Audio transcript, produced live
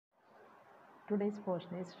Today's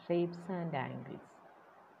portion is shapes and angles.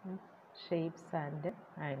 Shapes and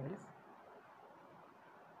angles.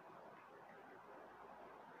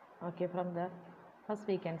 Okay, from the first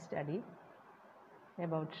we can study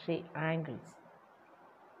about angles.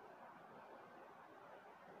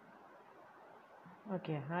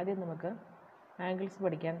 Okay, ആദ്യം നമുക്ക് angles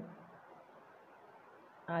പഠിക്കാൻ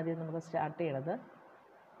ആദ്യം നമുക്ക് start ചെയ്യണത്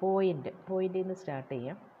പോയിന്റിൽ നിന്ന് സ്റ്റാർട്ട്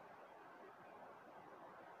ചെയ്യാം.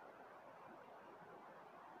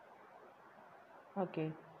 ഓക്കെ,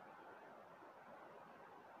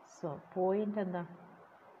 സോ പോയിന്റ് എന്താ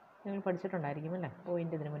നിങ്ങൾ പഠിച്ചിട്ടുണ്ടായിരിക്കും അല്ലേ?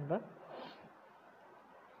 പോയിന്റ് ഇതിന് മുൻപ്.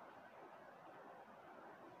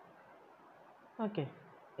 ഓക്കെ,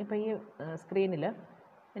 ഇപ്പോൾ ഈ സ്ക്രീനിൽ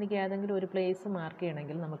എനിക്ക് ഏതെങ്കിലും ഒരു പ്ലേസ് മാർക്ക്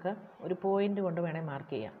ചെയ്യണമെങ്കിൽ നമുക്ക് ഒരു പോയിന്റ് കൊണ്ട് വേണേൽ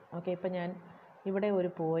മാർക്ക് ചെയ്യാം. ഓക്കെ, ഇപ്പോൾ ഞാൻ ഇവിടെ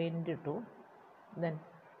ഒരു പോയിന്റ് ഇട്ടു. ദെൻ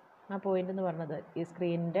ആ പോയിന്റ് എന്ന് പറഞ്ഞത് ഈ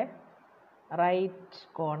സ്ക്രീനിൻ്റെ റൈറ്റ്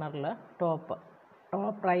കോർണറിൽ ടോപ്പ്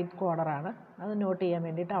റൈറ്റ് കോർണറാണ്. അത് നോട്ട് ചെയ്യാൻ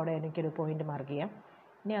വേണ്ടിയിട്ട് അവിടെ എനിക്കൊരു പോയിന്റ് മാർക്ക് ചെയ്യാം.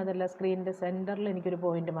 ഇനി അതല്ല സ്ക്രീനിൻ്റെ സെൻറ്ററിൽ എനിക്കൊരു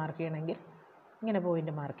പോയിന്റ് മാർക്ക് ചെയ്യണമെങ്കിൽ ഇങ്ങനെ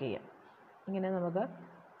പോയിന്റ് മാർക്ക് ചെയ്യാം. ഇങ്ങനെ നമുക്ക്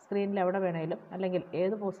സ്ക്രീനിൽ എവിടെ വേണേലും അല്ലെങ്കിൽ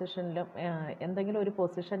ഏത് പൊസിഷനിലും എന്തെങ്കിലും ഒരു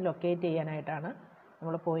പൊസിഷൻ ലൊക്കേറ്റ് ചെയ്യാനായിട്ടാണ്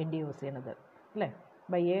നമ്മൾ പോയിന്റ് യൂസ് ചെയ്യണത് അല്ലേ?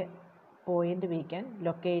 By A point we can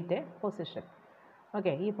locate A position.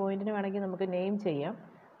 Okay, ഈ പോയിന്റിന് വേണമെങ്കിൽ നമുക്ക് നെയിം ചെയ്യാം.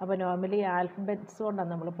 അപ്പോൾ നോർമലി ആൽഫബറ്റ്സ്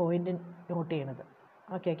കൊണ്ടാണ് നമ്മൾ പോയിന്റ് നോട്ട് ചെയ്യണത്.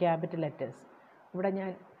 Okay, capital letters. ഇവിടെ ഞാൻ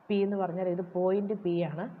പി എന്ന് പറഞ്ഞാൽ ഇത് പോയിന്റ് പി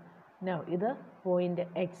ആണ്. നൗ ഇത് പോയിന്റ്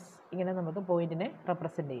എക്സ്. ഇങ്ങനെ നമുക്ക് പോയിന്റിനെ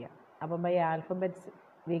റെപ്രസെൻറ്റ് ചെയ്യാം. അപ്പം by alphabets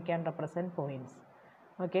we can represent points.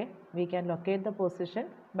 Okay, we can locate the position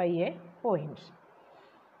by A point.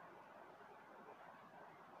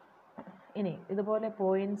 ഇനി ഇതുപോലെ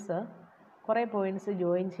കുറേ പോയിൻറ്റ്സ്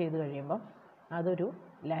ജോയിൻ ചെയ്ത് കഴിയുമ്പോൾ അതൊരു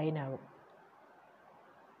ലൈനാകും.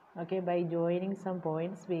 Okay, by joining some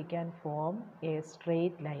points we can form A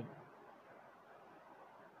straight line.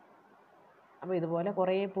 അപ്പോൾ ഇതുപോലെ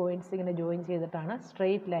കുറേ പോയിൻറ്റ്സ് ഇങ്ങനെ ജോയിൻ ചെയ്തിട്ടാണ്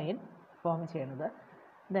സ്ട്രെയിറ്റ് ലൈൻ ഫോം ചെയ്യണത്.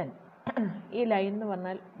 ദെൻ ഈ ലൈൻ എന്ന്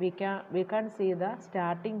പറഞ്ഞാൽ we can see the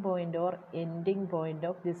starting point or ending point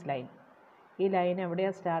of this line. ഈ ലൈൻ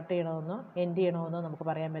എവിടെയാണ് സ്റ്റാർട്ട് ചെയ്യണമെന്നോ എൻഡ് ചെയ്യണമെന്നോ നമുക്ക്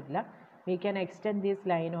പറയാൻ പറ്റില്ല. We can extend these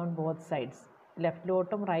line on both sides.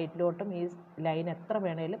 ലെഫ്റ്റിലോട്ടും റൈറ്റിലോട്ടും ഈ ലൈൻ എത്ര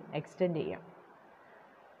വേണേലും എക്സ്റ്റെൻഡ് ചെയ്യാം.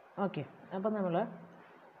 ഓക്കെ, അപ്പോൾ നമ്മൾ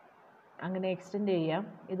അങ്ങനെ എക്സ്റ്റെൻഡ് ചെയ്യാം.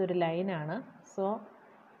 ഇതൊരു ലൈനാണ്. So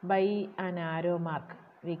by an arrow mark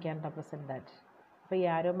we can represent that. അപ്പോൾ ഈ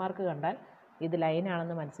ആരോ മാർക്ക് കണ്ടാൽ ഇത്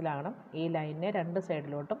ലൈനാണെന്ന് മനസ്സിലാകണം. ഈ ലൈനിനെ രണ്ട്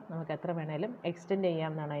സൈഡിലോട്ടും നമുക്ക് എത്ര വേണേലും എക്സ്റ്റെൻഡ്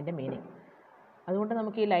ചെയ്യാം എന്നാണ് അതിൻ്റെ മീനിങ്. അതുകൊണ്ട്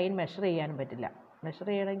നമുക്ക് ഈ ലൈൻ മെഷർ ചെയ്യാനും പറ്റില്ല. മെഷർ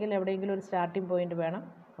ചെയ്യണമെങ്കിൽ എവിടെയെങ്കിലും ഒരു സ്റ്റാർട്ടിംഗ് പോയിൻ്റ് വേണം,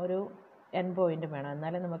 ഒരു എൻഡ് പോയിൻ്റ് വേണം,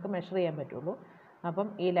 എന്നാലേ നമുക്ക് മെഷർ ചെയ്യാൻ പറ്റുള്ളൂ. അപ്പം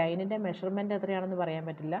ഈ ലൈനിൻ്റെ മെഷർമെൻറ്റ് എത്രയാണെന്ന് പറയാൻ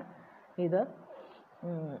പറ്റില്ല. ഇത്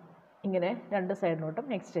ഇങ്ങനെ രണ്ട് സൈഡിലോട്ടും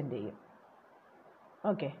എക്സ്റ്റെൻഡ് ചെയ്യും.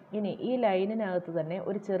 ഓക്കെ, ഇനി ഈ ലൈനിനകത്ത് തന്നെ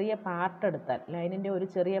ഒരു ചെറിയ പാർട്ട് എടുത്താൽ, ലൈനിൻ്റെ ഒരു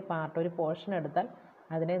ചെറിയ പാർട്ട്, ഒരു പോർഷൻ എടുത്താൽ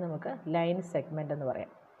അതിനെ നമുക്ക് ലൈൻ സെഗ്മെൻറ്റ് എന്ന്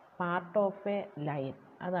പറയാം. പാർട്ട് ഓഫ് എ ലൈൻ,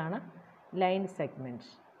 അതാണ് ലൈൻ സെഗ്മെൻറ്റ്.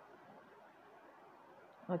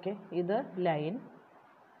 ഓക്കെ, ഇത് ലൈൻ.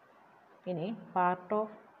 ഇനി part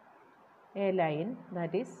of A line,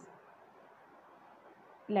 that is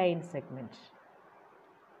line segment.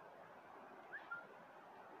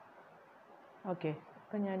 Okay,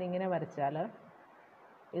 ഇപ്പം ഞാൻ ഇങ്ങനെ വരച്ചാൽ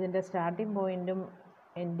ഇതിൻ്റെ സ്റ്റാർട്ടിംഗ് പോയിൻറ്റും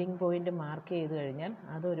എൻഡിങ് പോയിൻറ്റും മാർക്ക് ചെയ്ത് കഴിഞ്ഞാൽ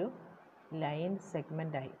അതൊരു ലൈൻ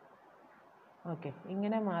സെഗ്മെൻറ്റായി. ഓക്കെ,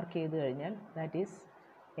 ഇങ്ങനെ മാർക്ക് ചെയ്ത് കഴിഞ്ഞാൽ that is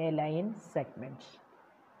A line segment.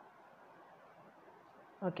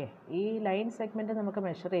 Okay, ഈ ലൈൻ സെഗ്മെൻറ്റ് നമുക്ക്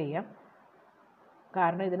മെഷർ ചെയ്യാം.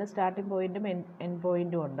 കാരണം ഇതിന് സ്റ്റാർട്ടിംഗ് പോയിൻറ്റും എൻഡ്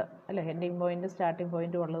പോയിൻറ്റും ഉണ്ട് അല്ലേ? എൻഡിങ് പോയിൻറ്റും സ്റ്റാർട്ടിംഗ്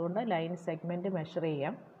പോയിൻറ്റും ഉള്ളതുകൊണ്ട് ലൈൻ സെഗ്മെൻറ്റ് മെഷർ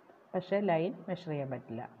ചെയ്യാം. പക്ഷേ ലൈൻ മെഷർ ചെയ്യാൻ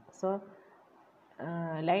പറ്റില്ല. So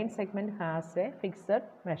line segment has A fixed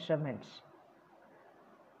measurement.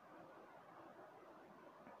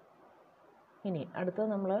 ഇനി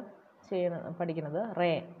അടുത്തത് നമ്മൾ പഠിക്കുന്നത്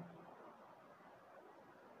റേ.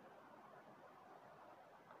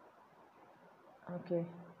 ഓക്കെ,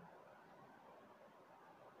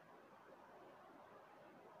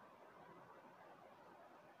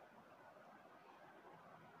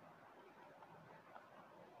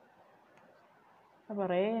 അപ്പോൾ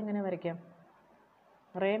റേ എങ്ങനെ വരയ്ക്കാം?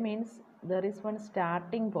 Ray means there is one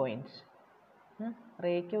starting point.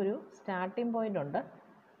 Rake ഒരു സ്റ്റാർട്ടിംഗ് പോയിൻ്റ് ഉണ്ട്,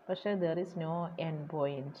 പക്ഷേ there is no end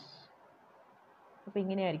point. അപ്പോൾ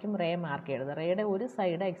ഇങ്ങനെയായിരിക്കും റേ മാർക്ക് ചെയ്തത്. റേയുടെ ഒരു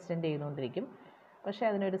സൈഡ് എക്സ്റ്റെൻഡ് ചെയ്തുകൊണ്ടിരിക്കും, പക്ഷേ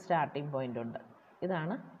അതിനൊരു സ്റ്റാർട്ടിംഗ് പോയിൻ്റ് ഉണ്ട്.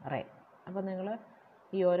 ഇതാണ് റേ. അപ്പോൾ നിങ്ങൾ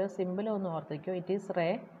ഈ ഓരോ സിമ്പിളും ഒന്ന് ഓർത്തിക്കോ. It is ray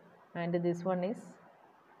and this one is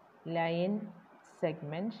line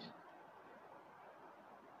segment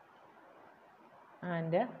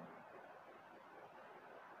and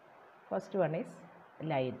first one is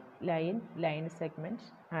line segment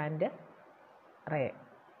and ray.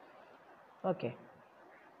 Okay.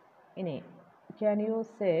 ഇനി can you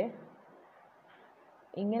say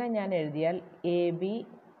ഇങ്ങനെ ഞാൻ എഴുതിയാൽ എ ബി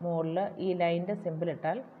മുകളിൽ ഈ ലൈനിൻ്റെ സിമ്പിൾ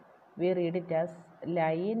ഇട്ടാൽ we read it as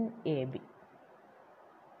line AB.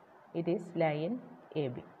 It is line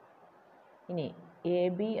AB. ഇനി A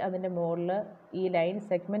B അതിൻ്റെ മുകളിൽ ഈ ലൈൻ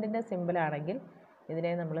സെഗ്മെൻറ്റിൻ്റെ സിമ്പിൾ ആണെങ്കിൽ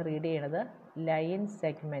ഇതിനെ നമ്മൾ റീഡ് ചെയ്യണത് ലൈൻ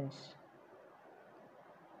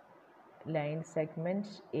സെഗ്മെൻറ്റ്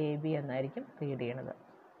എ ബി എന്നായിരിക്കും റീഡ് ചെയ്യണത്.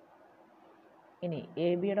 ഇനി എ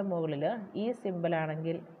ബിയുടെ മുകളിൽ ഈ സിമ്പിൾ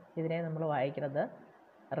ആണെങ്കിൽ ഇതിനെ നമ്മൾ വായിക്കുന്നത്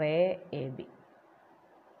റേ എ ബി.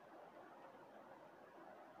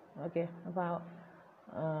 ഓക്കെ, അപ്പോൾ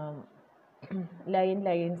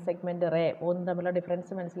ലൈൻ സെഗ്മെൻറ്റ് റേ ഒന്നും തമ്മിലുള്ള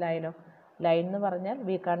ഡിഫറൻസ് മനസ്സിലായല്ലോ. ലൈൻ എന്ന് പറഞ്ഞാൽ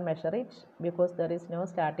V can't measure it because there is no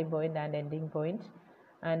starting point and ending point,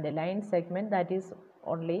 and line segment that is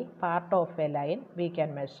only part of A line we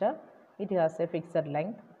can measure, it has A fixed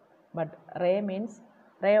length. But ray means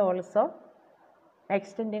ray also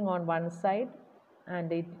extending on one side and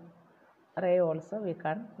it ray also we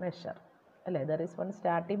can measure. There is one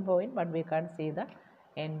starting point but we can't see the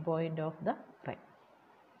end point of the ray.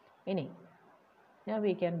 Now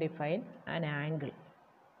we can define an angle.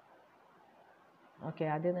 Okay,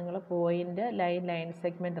 ആദ്യം നിങ്ങൾ point line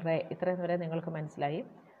segment ray ഇത്രയും വരെ നിങ്ങൾക്ക് മനസ്സിലായി.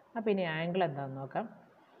 അപ്പോൾ ഇനി angle എന്താണെന്ന് നോക്കാം.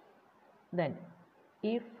 ദെൻ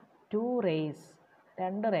ഇഫ് ടു റേസ്,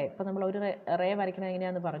 രണ്ട് റേ, ഇപ്പോൾ നമ്മൾ ഒരു റേ വരയ്ക്കുന്നത്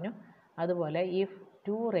എങ്ങനെയാണെന്ന് പറഞ്ഞു. അതുപോലെ if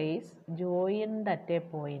to raise joined at A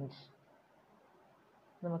point,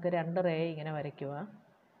 നമുക്ക് രണ്ട് റേ ഇങ്ങനെ വരയ്ക്കുക.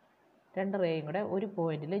 രണ്ട് റേയും കൂടെ ഒരു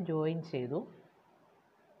പോയിൻറ്റിൽ ജോയിൻ ചെയ്തു.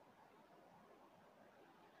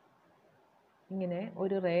 ഇങ്ങനെ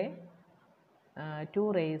ഒരു റേ ടു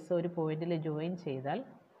റേസ് ഒരു പോയിൻറ്റിൽ ജോയിൻ ചെയ്താൽ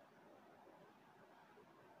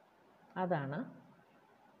അതാണ്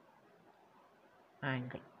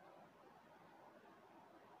angle.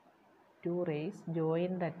 Two rays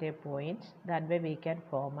joined at a point, that way we can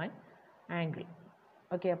form an angle.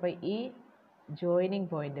 Okay, അപ്പോൾ ഈ ജോയിനിങ്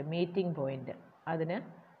പോയിൻ്റ്, മീറ്റിംഗ് പോയിൻ്റ്, അതിന്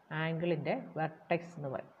ആംഗിളിൻ്റെ വെർട്ടെക്സ് എന്ന്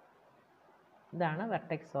പറയും. ഇതാണ്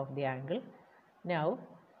vertex of the angle. Now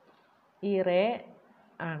ഈ റേ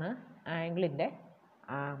ആണ് ആംഗിളിൻ്റെ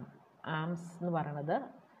ആംസ് എന്ന് പറയുന്നത്.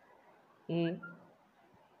 ഈ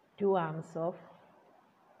to arms of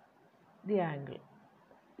the angle,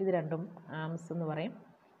 ഇത് രണ്ടും ആംസ് എന്ന് പറയും,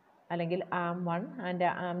 അല്ലെങ്കിൽ ആം 1 ആൻഡ്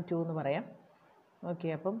ആം 2 എന്ന് പറയാം. ഓക്കെ,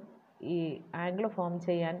 അപ്പം ഈ ആംഗിൾ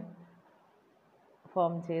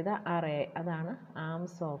ഫോം ചെയ്ത ആ റേ അതാണ്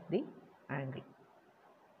ആംസ് ഓഫ് ദി ആംഗിൾ.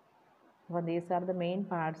 അപ്പോൾ these are the main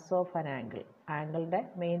parts of an angle. ആംഗിളിൻ്റെ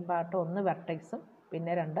main part ഒന്ന് വെർട്ടെക്സും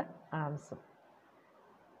പിന്നെ രണ്ട് ആംസും.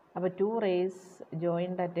 അപ്പോൾ to raise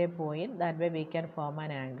joined at A point, that way we can form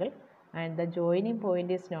an angle, and the joining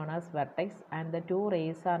point is known as vertex and the two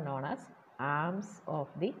raise R known as arms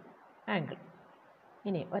of the angle.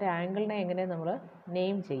 ഇനി ഒരു ആംഗിളിനെ എങ്ങനെ നമ്മൾ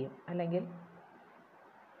name ചെയ്യും, അല്ലെങ്കിൽ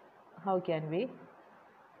how can we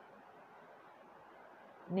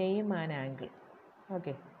name an angle?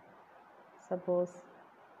 Okay, suppose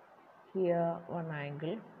here one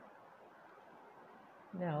angle.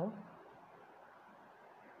 Now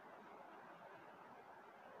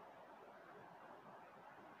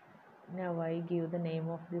I give the name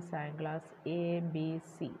of this angle as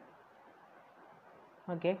ABC.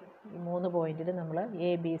 Okay, ഈ 3 പോയിന്റിൽ നമ്മൾ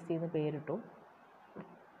ABC എന്ന് പേരിട്ടു.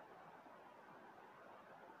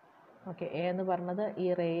 ഓക്കെ, എ എന്ന് പറഞ്ഞത് ഈ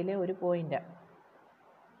റേയിലെ ഒരു പോയിൻ്റാണ്.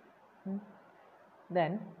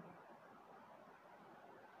 ദെൻ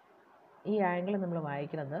ഈ ആംഗിൾ നമ്മൾ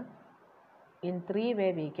വായിക്കുന്നത് in 3 way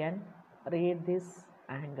we can read this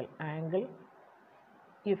angle.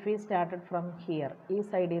 If we started from here, ഈ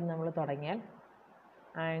സൈഡിൽ നിന്ന് നമ്മൾ തുടങ്ങിയാൽ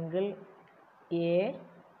ആംഗിൾ എ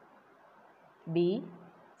ബി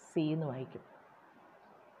സി എന്ന് വായിക്കും.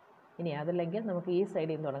 ഇനി അതല്ലെങ്കിൽ നമുക്ക് ഈ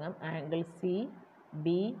സൈഡിൽ നിന്ന് തുടങ്ങാം, ആംഗിൾ സി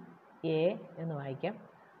ബി എ എന്ന് വായിക്കാം,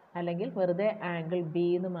 അല്ലെങ്കിൽ വെറുതെ ആംഗിൾ ബി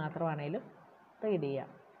എന്ന് മാത്രമാണെങ്കിലും റീഡ് ചെയ്യാം.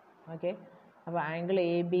 ഓക്കെ, അപ്പോൾ angle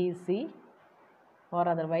A B C or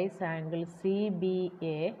otherwise angle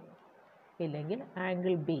CBA ഇല്ലെങ്കിൽ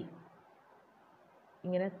ആംഗിൾ ബി.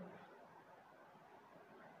 ഇങ്ങനെ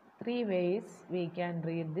 3 ways we can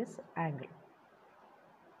read this angle.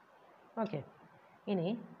 Okay, ഇനി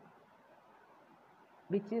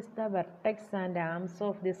which is the vertex and arms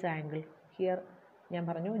of this angle? Here ഞാൻ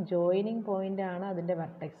പറഞ്ഞു joining point ആണ് അതിൻ്റെ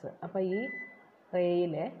vertex. അപ്പോൾ ഈ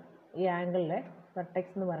റേയിലെ ഈ ആംഗിളിലെ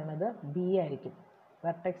വെർട്ടെക്സ് എന്ന് പറയുന്നത് ബി ആയിരിക്കും.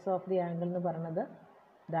 വെർട്ടെക്സ് ഓഫ് ദി ആംഗിൾ എന്ന് പറയുന്നത്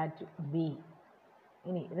ദാറ്റ് ബി.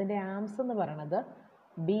 ഇനി ഇതിൻ്റെ ആംസ് എന്ന് പറയുന്നത്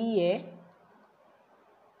ബി എ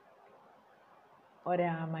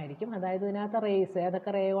ഒരാമായിരിക്കും. അതായത് ഇതിനകത്ത് റേസ്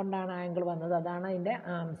ഏതൊക്കെ റേ കൊണ്ടാണ് ആംഗിൾ വന്നത് അതാണ് അതിൻ്റെ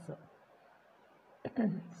arms.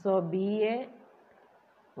 So B A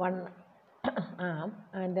one am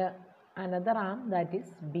and another arm that is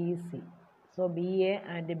BC. So BA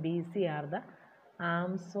and BC are the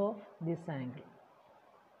arms of this angle.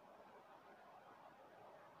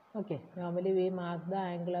 Okay, normally we mark the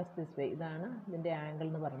angle as this way. ഇതാണ് ഇതിൻ്റെ angle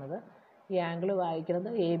എന്ന് പറയുന്നത്. ഈ angle വായിക്കുന്നത്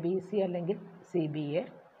ABC അല്ലെങ്കിൽ CBA.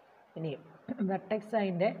 ഇനി vertex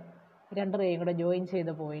അതിൻ്റെ രണ്ട് റേയും കൂടെ ജോയിൻ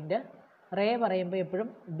ചെയ്ത പോയിൻ്റ് റേ പറയുമ്പോൾ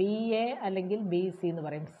എപ്പോഴും BA അല്ലെങ്കിൽ BC എന്ന്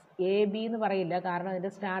പറയും. AB എന്ന് പറയില്ല, കാരണം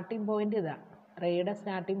അതിൻ്റെ സ്റ്റാർട്ടിംഗ് പോയിൻ്റ് ഇതാണ്. റേയുടെ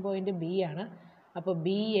സ്റ്റാർട്ടിംഗ് പോയിൻ്റ് B ആണ്. അപ്പോൾ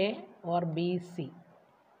BA ഓർ BC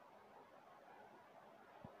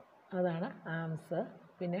അതാണ് ആംസ്.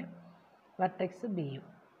 പിന്നെ വെർട്ടെക്സ് ബിയും.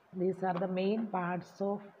 These are the main parts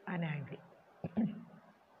of an angle.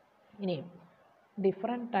 ഇനി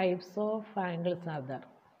different types of angles are there.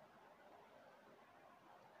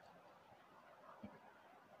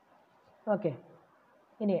 Okay,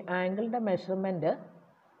 ഇനി ആംഗിളിൻ്റെ മെഷർമെൻറ്റ്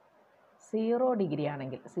 0 ഡിഗ്രി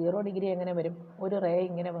ആണെങ്കിൽ 0 ഡിഗ്രി എങ്ങനെ വരും? ഒരു റേ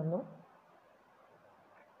ഇങ്ങനെ വന്നു,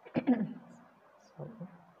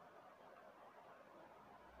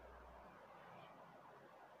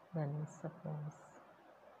 then suppose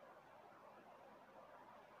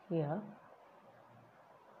here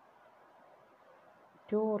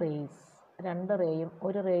 2 rays, രണ്ട് റേയും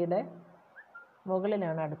ഒരു റേയുടെ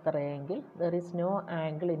മുകളിലാണ് അടുത്ത റേ എങ്കിൽ there is no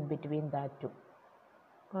angle in between that two.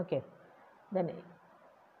 Okay, then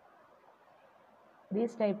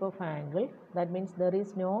this type of angle, that means there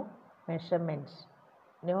is no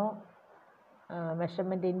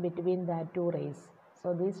measurement in between that two rays. So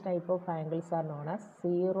these type of angles are known as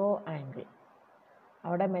zero angle.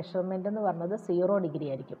 അവിടെ measurement എന്ന് പറഞ്ഞത് 0 degree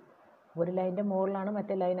ആയിരിക്കും. ഒരു ലൈൻ്റെ മുകളിലാണ്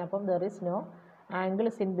മറ്റേ line, അപ്പം there is no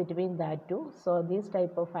angles in between that two. So these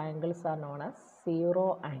type of angles are known as zero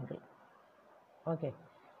angle. Okay,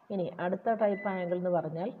 ഇനി അടുത്ത ടൈപ്പ് ആംഗിൾ എന്ന്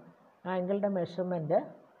പറഞ്ഞാൽ ആംഗിളുടെ മെഷർമെൻറ്റ്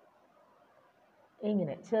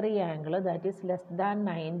ഇങ്ങനെ ചെറിയ angle, that is less than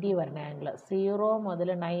 90 വരുന്ന ആംഗിൾ. 0 മുതൽ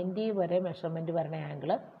 90 വരെ മെഷർമെൻറ്റ് വരുന്ന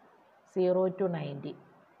angle 0 to 90.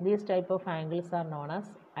 These type of angles are known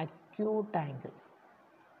as acute angle.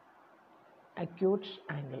 Acute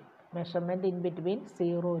angle measurement in between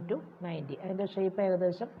 0 to 90. അതിൻ്റെ ഷേപ്പ്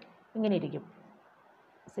ഏകദേശം ഇങ്ങനെ ഇരിക്കും,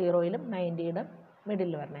 0യിലും 90യുടെ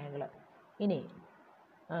മിഡിൽ വരുന്ന ആംഗിൾ. ഇനി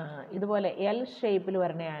ഇതുപോലെ എൽ ഷേപ്പിൽ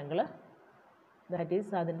വരുന്ന ആംഗിൾ, ദാറ്റ്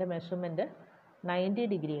ഈസ് അതിൻ്റെ മെഷർമെൻറ്റ് 90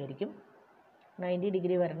 ഡിഗ്രി ആയിരിക്കും. 90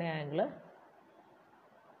 ഡിഗ്രി വരുന്ന angle,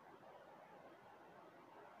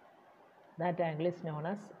 that angle is known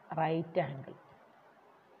as right angle.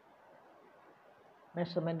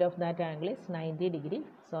 Measurement of that angle is 90 degree.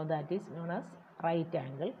 So that is known as right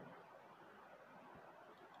angle.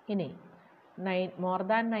 ഇനി മോർ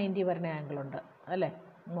ദാൻ 90 വരുന്ന ആംഗിളുണ്ട് അല്ലേ,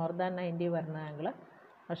 മോർ ദാൻ 90 വരുന്ന angle,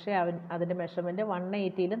 പക്ഷേ അതിൻ്റെ measurement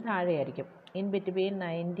 180ലും താഴെയായിരിക്കും. In between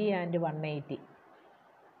 90 and 180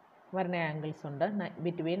 വരുന്ന angles ഉണ്ട്,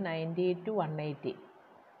 between 90 to 180.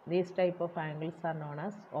 These type of angles are known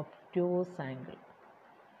as obtuse angle.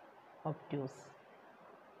 Obtuse.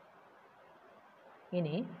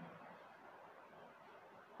 ഇനി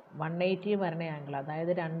 180 വരുന്ന ആംഗിൾ,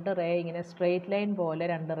 അതായത് രണ്ട് റേ ഇങ്ങനെ സ്ട്രെയിറ്റ് ലൈൻ പോലെ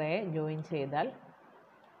രണ്ട് റേ ജോയിൻ ചെയ്താൽ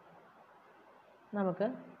നമുക്ക്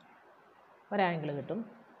ഒരാംഗിൾ കിട്ടും.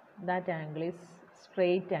 That angle is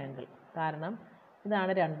straight angle. കാരണം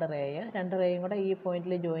ഇതാണ് രണ്ട് റേയും കൂടെ ഈ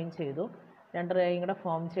പോയിന്റിൽ ജോയിൻ ചെയ്തു. രണ്ട് റേയും കൂടെ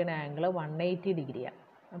ഫോം ചെയ്യുന്ന ആംഗിൾ 180 ഡിഗ്രിയാണ്.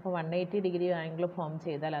 അപ്പോൾ 180 ഡിഗ്രി ആംഗിൾ ഫോം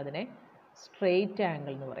ചെയ്താൽ അതിനെ സ്ട്രെയിറ്റ്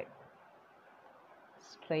ആംഗിൾ എന്ന് പറയും.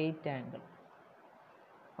 Straight angle.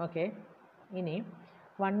 ഓക്കെ, ഇനി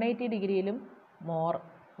 180 ഡിഗ്രിയിലും മോർ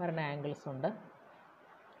വരുന്ന ആംഗിൾസ് ഉണ്ട്.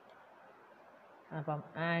 അപ്പം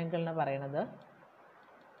ആ ആംഗിളിനെ പറയണത്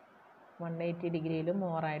 180 ഡിഗ്രിയിലും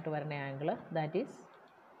മോറായിട്ട് വരുന്ന ആംഗിൾ, ദാറ്റ് ഈസ്,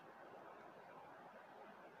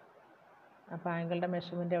 അപ്പോൾ ആംഗിളുടെ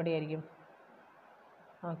മെഷർമെൻറ്റ് എവിടെയായിരിക്കും?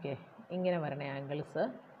 ഓക്കെ, ഇങ്ങനെ വരുന്ന ആംഗിൾസ്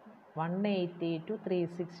 180 to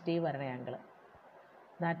 360 വരുന്ന angle,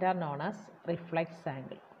 that are known as reflex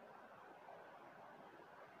angle.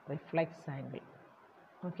 Reflex angle.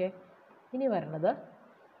 Okay, ഇനി വരുന്നത്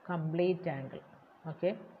കംപ്ലീറ്റ് ആംഗിൾ. ഓക്കെ,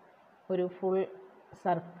 ഒരു ഫുൾ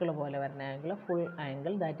സർക്കിൾ പോലെ വരുന്ന angle, full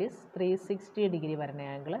angle, that is 360 degree വരുന്ന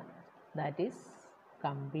angle, that is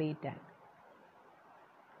complete angle.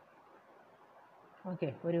 Okay,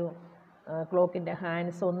 ഒരു ക്ലോക്കിൻ്റെ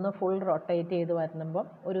ഹാൻഡ്സ് ഒന്ന് ഫുൾ റൊട്ടേറ്റ് ചെയ്ത് വരുമ്പം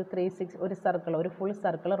ഒരു സർക്കിൾ, ഒരു ഫുൾ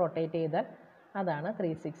സർക്കിൾ റൊട്ടേറ്റ് ചെയ്താൽ അതാണ്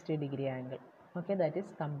 360 degree angle. Okay, that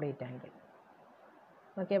is complete angle.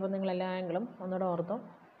 Okay, അപ്പോൾ നിങ്ങൾ എല്ലാ ആംഗിളും ഒന്നുകൂടെ ഓർത്തോ.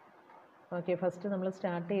 ഓക്കെ, ഫസ്റ്റ് നമ്മൾ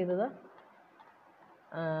സ്റ്റാർട്ട് ചെയ്തത്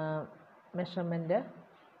മെഷർമെൻറ്റ്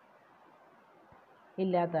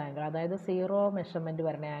ഇല്ലാത്ത ആംഗിൾ, അതായത് 0 മെഷർമെൻറ്റ്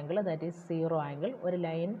വരുന്ന ആംഗിൾ, ദാറ്റ് ഈസ് 0 ആംഗിൾ. ഒരു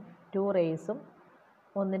ലൈൻ 2 റേസും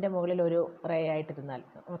ഒന്നിൻ്റെ മുകളിൽ ഒരു റേ ആയിട്ടിരുന്നാൽ,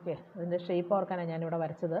 ഓക്കെ, അതിൻ്റെ ഷേപ്പ് ഓർക്കാനാണ് ഞാനിവിടെ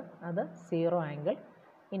വരച്ചത്. അത് 0 ആംഗിൾ.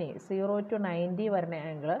 ഇനി 0 to 90 വരുന്ന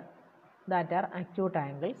angle, that are acute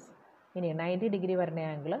angles. ഇനി 90 ഡിഗ്രി വരുന്ന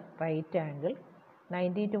angle right angle,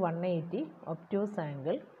 90 to 180 obtuse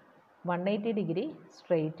angle, 180 degree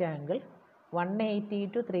straight angle, 180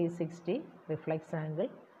 to 360 reflex angle,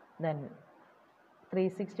 then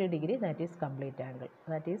 360 degree that is complete angle.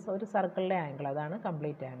 That is ഒരു സർക്കിളിലെ angle, അതാണ്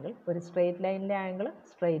കംപ്ലീറ്റ് ആംഗിൾ. ഒരു straight ലൈനിലെ angle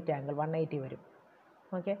straight angle 180 വരും.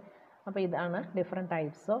 Okay, അപ്പോൾ ഇതാണ് different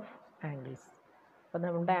types of angles. അപ്പോൾ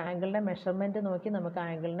നമ്മുടെ ആംഗിളിൻ്റെ measurement നോക്കി നമുക്ക്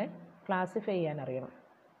ആംഗിളിനെ ക്ലാസിഫൈ ചെയ്യാൻ അറിയണം.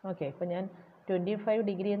 ഓക്കെ, ഇപ്പോൾ ഞാൻ 25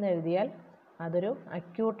 ഡിഗ്രി എന്ന് എഴുതിയാൽ അതൊരു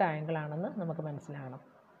അക്യൂട്ട് ആംഗിളാണെന്ന് നമുക്ക് മനസ്സിലാകണം.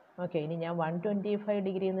 ഓക്കെ, ഇനി ഞാൻ 125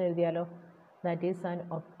 ഡിഗ്രി എന്ന് എഴുതിയാലോ, that is an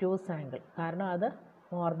obtuse angle, കാരണം അത്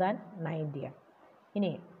മോർ ദാൻ 90 ആണ്.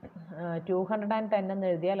 ഇനി 210 എന്ന്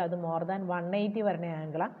എഴുതിയാൽ അത് മോർ ദാൻ 180 വരുന്ന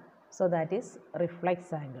ആംഗിളാണ്. So that is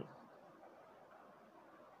reflex angle.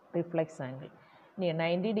 Reflex angle. ഇനി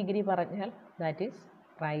 90 ഡിഗ്രി പറഞ്ഞാൽ that is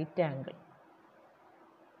right angle.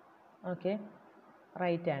 Okay,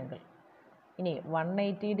 right angle. ഇനി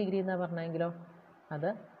 180 ഡിഗ്രി എന്ന് പറഞ്ഞെങ്കിലോ അത്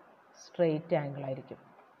സ്ട്രെയിറ്റ് ആംഗിൾ ആയിരിക്കും,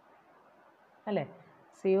 അല്ലേ?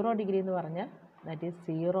 0 ഡിഗ്രി എന്ന് പറഞ്ഞാൽ ദാറ്റ് ഈസ്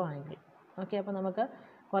 0 ആംഗിൾ. ഓക്കെ, അപ്പോൾ നമുക്ക്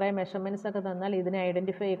കുറേ മെഷർമെൻറ്റ്സ് ഒക്കെ തന്നാൽ ഇതിനെ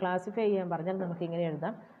ക്ലാസിഫൈ ചെയ്യാൻ പറഞ്ഞാൽ നമുക്ക് ഇങ്ങനെ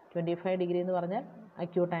എഴുതാം. 25 ഡിഗ്രി എന്ന് പറഞ്ഞാൽ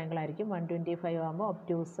അക്യൂട്ട് ആംഗിൾ ആയിരിക്കും, 125 ആകുമ്പോൾ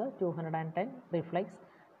obtuse, 210 reflex,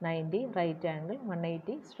 90 right angle,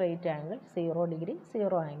 180 straight angle, 0 degree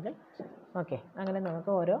 0 angle. Okay, അങ്ങനെ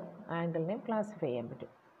നമുക്ക് ഓരോ ആംഗിളിനെയും ക്ലാസിഫൈ ചെയ്യാൻ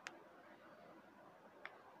പറ്റും.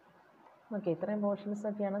 ഓക്കെ, ഇത്രയും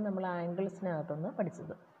പോർഷൻസൊക്കെയാണ് നമ്മൾ ആംഗിൾസിനകത്തുനിന്ന്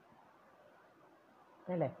പഠിച്ചത്,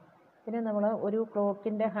 അല്ലേ? പിന്നെ നമ്മൾ ഒരു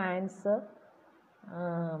ക്ലോക്കിൻ്റെ ഹാൻഡ്സ്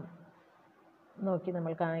നോക്കി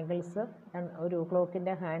നമ്മൾക്ക് ആംഗിൾസ്, ഒരു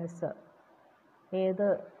ക്ലോക്കിൻ്റെ ഹാൻഡ്സ് ഏത്,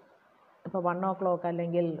 ഇപ്പോൾ 1 o'clock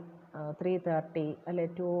അല്ലെങ്കിൽ 3:30 അല്ലെ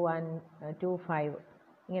 2:05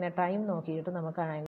 ഇങ്ങനെ ടൈം നോക്കിയിട്ട് നമുക്ക്